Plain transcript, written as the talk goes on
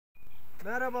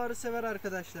Merhaba arı sever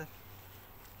arkadaşlar.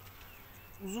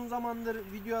 Uzun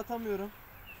zamandır video atamıyorum.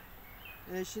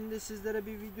 Şimdi sizlere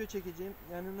bir video çekeceğim.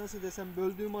 Yani nasıl desem,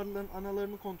 böldüğüm arıların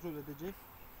analarını kontrol edeceğim.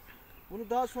 Bunu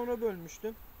daha sonra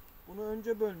bölmüştüm. Bunu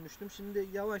önce bölmüştüm. Şimdi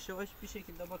yavaş yavaş bir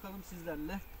şekilde bakalım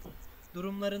sizlerle.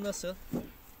 Durumları nasıl?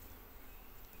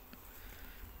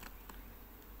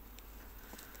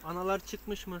 Analar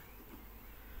çıkmış mı?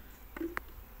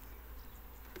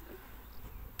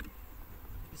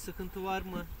 Bir sıkıntı var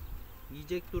mı?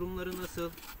 Yiyecek durumları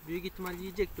nasıl? Büyük ihtimal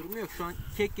yiyecek durumu yok. Şu an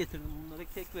kek getirdim bunlara.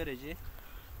 Kek vereceğim.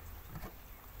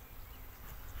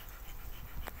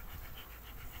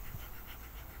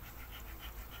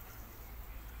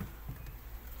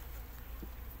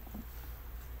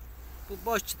 Bu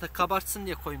boş çıta kabartsın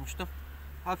diye koymuştum.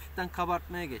 Hafiften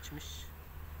kabartmaya geçmiş.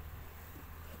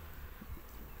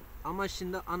 Ama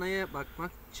şimdi anaya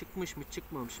bakmak, çıkmış mı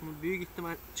çıkmamış mı? Büyük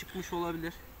ihtimal çıkmış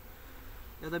olabilir.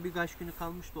 Ya da birkaç günü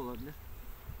kalmış da olabilir.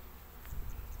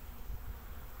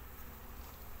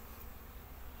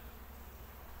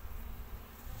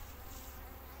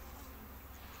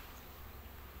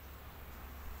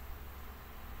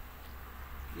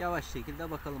 Yavaş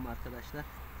şekilde bakalım arkadaşlar.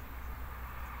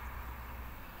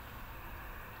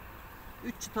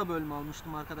 3 çıta bölme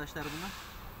almıştım arkadaşlar buna.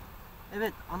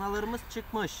 Evet, analarımız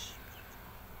çıkmış.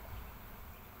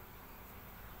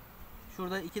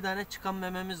 Şurada 2 tane çıkan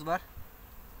mememiz var.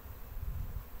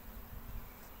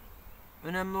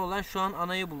 Önemli olan şu an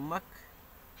anayı bulmak.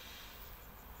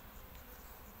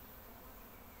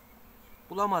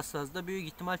 Bulamazsanız da büyük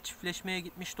ihtimal çiftleşmeye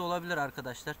gitmiş de olabilir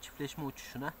arkadaşlar. Çiftleşme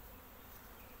uçuşuna.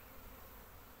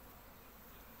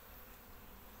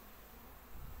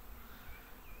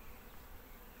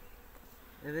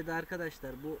 Evet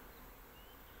arkadaşlar, bu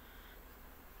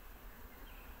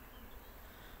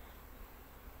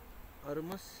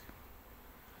arımız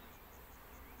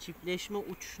çiftleşme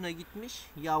uçuşuna gitmiş,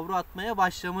 yavru atmaya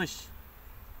başlamış.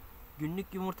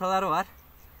 Günlük yumurtalar var.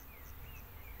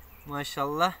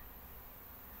 Maşallah.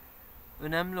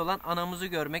 Önemli olan anamızı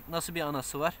görmek. Nasıl bir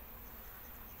anası var?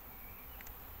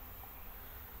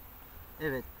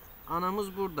 Evet,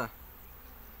 anamız burada.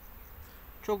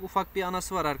 Çok ufak bir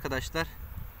anası var arkadaşlar.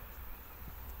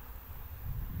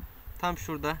 Tam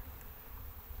şurada.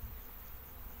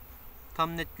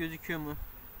 Tam net gözüküyor mu?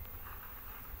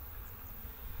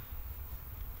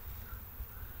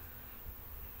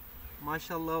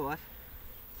 Maşallah var.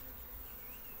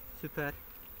 Süper.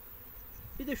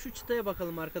 Bir de şu çıtaya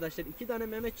bakalım arkadaşlar. 2 tane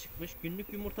meme çıkmış.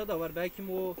 Günlük yumurta da var. Belki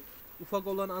o ufak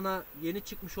olan ana yeni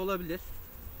çıkmış olabilir.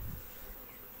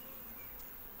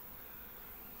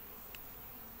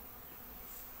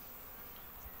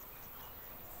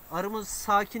 Arımız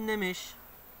sakinlemiş.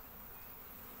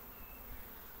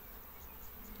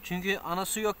 Çünkü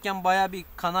anası yokken baya bir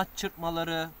kanat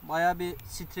çırpmaları, baya bir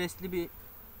stresli bir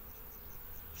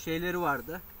şeyleri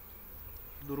vardı.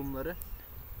 Durumları.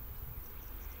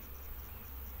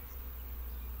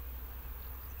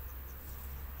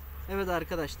 Evet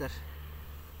arkadaşlar.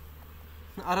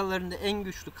 Aralarında en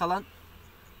güçlü kalan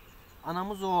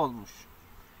anamız o olmuş.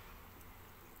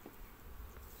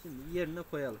 Şimdi yerine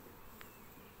koyalım.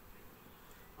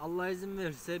 Allah izin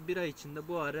verirse bir ay içinde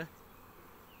bu arı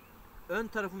ön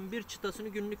tarafın bir çıtasını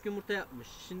günlük yumurta yapmış.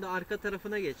 Şimdi arka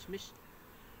tarafına geçmiş.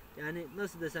 Yani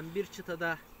nasıl desem, bir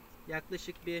çıtada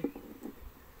yaklaşık bir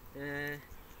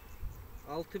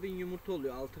 6000 yumurta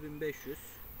oluyor. 6500.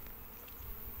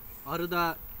 Arı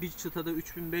da bir çıtada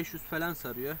 3500 falan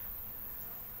sarıyor.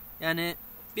 Yani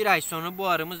bir ay sonra bu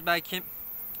arımız belki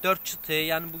 4 çıtayı,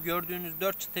 yani bu gördüğünüz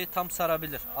 4 çıtayı tam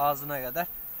sarabilir ağzına kadar.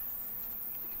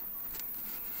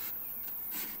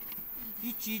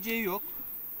 Hiç yiyeceği yok.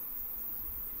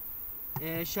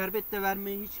 Şerbet de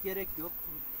vermeye hiç gerek yok.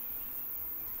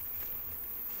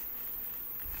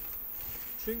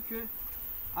 Çünkü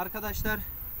arkadaşlar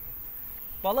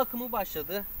bal akımı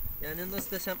başladı. Yani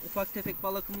nasıl desem, ufak tefek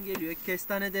bal akımı geliyor.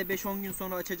 Kestane de 5-10 gün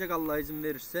sonra açacak Allah izin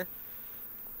verirse.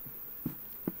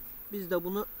 Biz de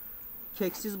bunu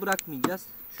keksiz bırakmayacağız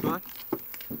şu an.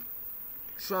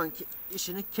 Şu anki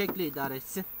işini kekle idare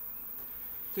etsin.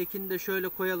 Kekini de şöyle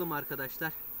koyalım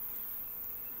arkadaşlar.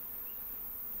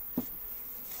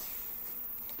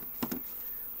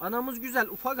 Anamız güzel,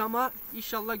 ufak ama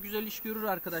inşallah güzel iş görür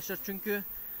arkadaşlar. Çünkü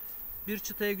bir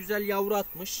çıtaya güzel yavru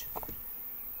atmış.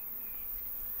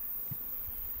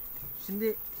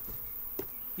 Şimdi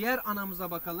diğer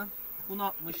anamıza bakalım. Bunu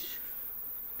atmış.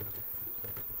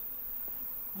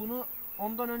 Bunu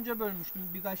ondan önce bölmüştüm,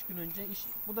 birkaç gün önce.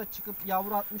 Bu da çıkıp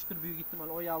yavru atmıştır büyük ihtimal.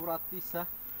 O yavru attıysa.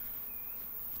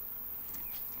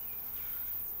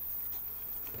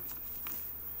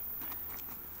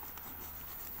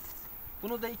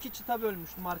 Bunu da 2 çıta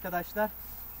bölmüştüm arkadaşlar.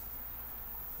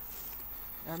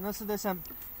 Yani nasıl desem,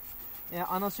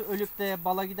 anası ölüp de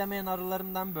bala gidemeyen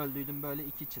arılarımdan böldüydüm böyle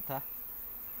 2 çıta.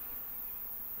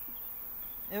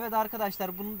 Evet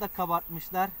arkadaşlar, bunu da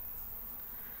kabartmışlar.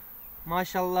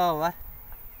 Maşallah var.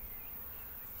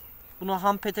 Bunu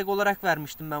ham petek olarak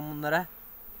vermiştim ben bunlara.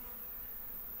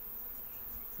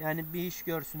 Yani bir iş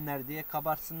görsünler diye,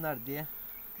 kabartsınlar diye.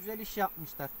 Güzel iş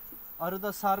yapmışlar. Arı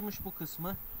da sarmış bu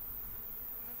kısmı.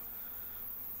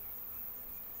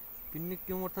 Günlük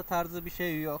yumurta tarzı bir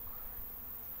şey yok.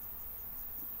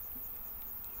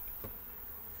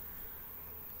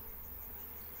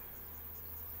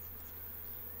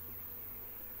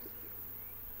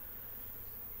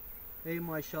 Ey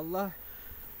maşallah.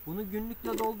 Bunu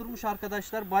günlükle doldurmuş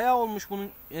arkadaşlar. Bayağı olmuş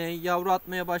bunun yavru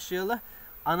atmaya başlayalı.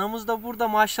 Anamız da burada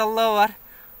maşallah var.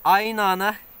 Aynı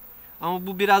ana. Ama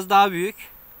bu biraz daha büyük.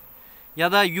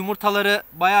 Ya da yumurtaları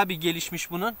bayağı bir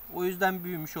gelişmiş bunun. O yüzden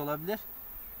büyümüş olabilir.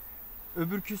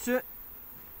 Öbürküsü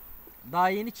daha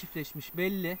yeni çiftleşmiş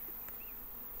belli.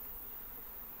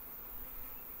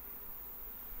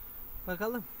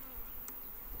 Bakalım.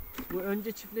 Bu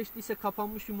önce çiftleştiyse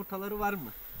kapanmış yumurtaları var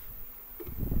mı?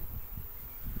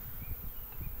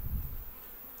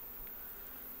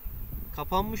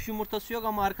 Kapanmış yumurtası yok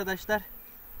ama arkadaşlar,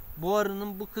 bu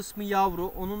arının bu kısmı yavru,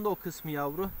 onun da o kısmı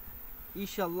yavru.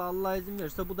 İnşallah Allah izin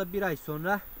verirse bu da bir ay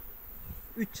sonra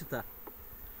 3 çıta.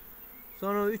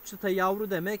 Sonra 3 çıta yavru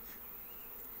demek,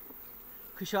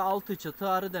 kışa 6 çıta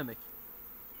arı demek.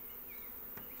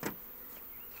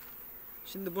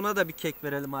 Şimdi buna da bir kek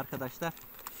verelim arkadaşlar.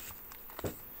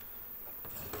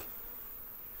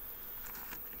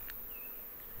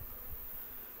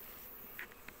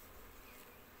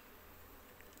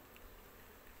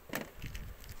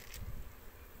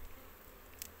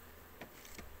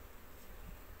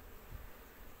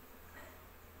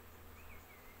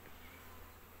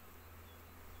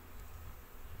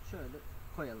 Şöyle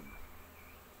koyalım.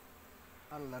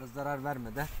 Arılara zarar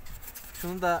vermeden.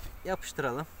 Şunu da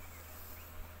yapıştıralım.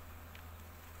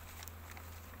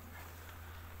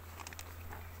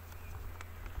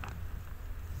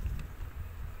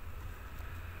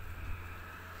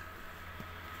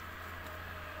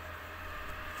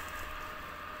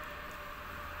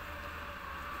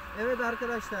 Evet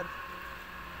arkadaşlar.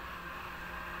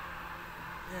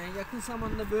 Yakın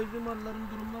zamanda böldüğüm arıların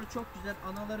durumları çok güzel.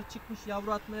 Anaları çıkmış,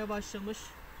 yavru atmaya başlamış.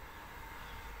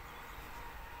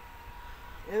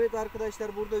 Evet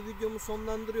arkadaşlar, burada videomu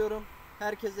sonlandırıyorum.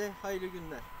 Herkese hayırlı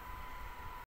günler.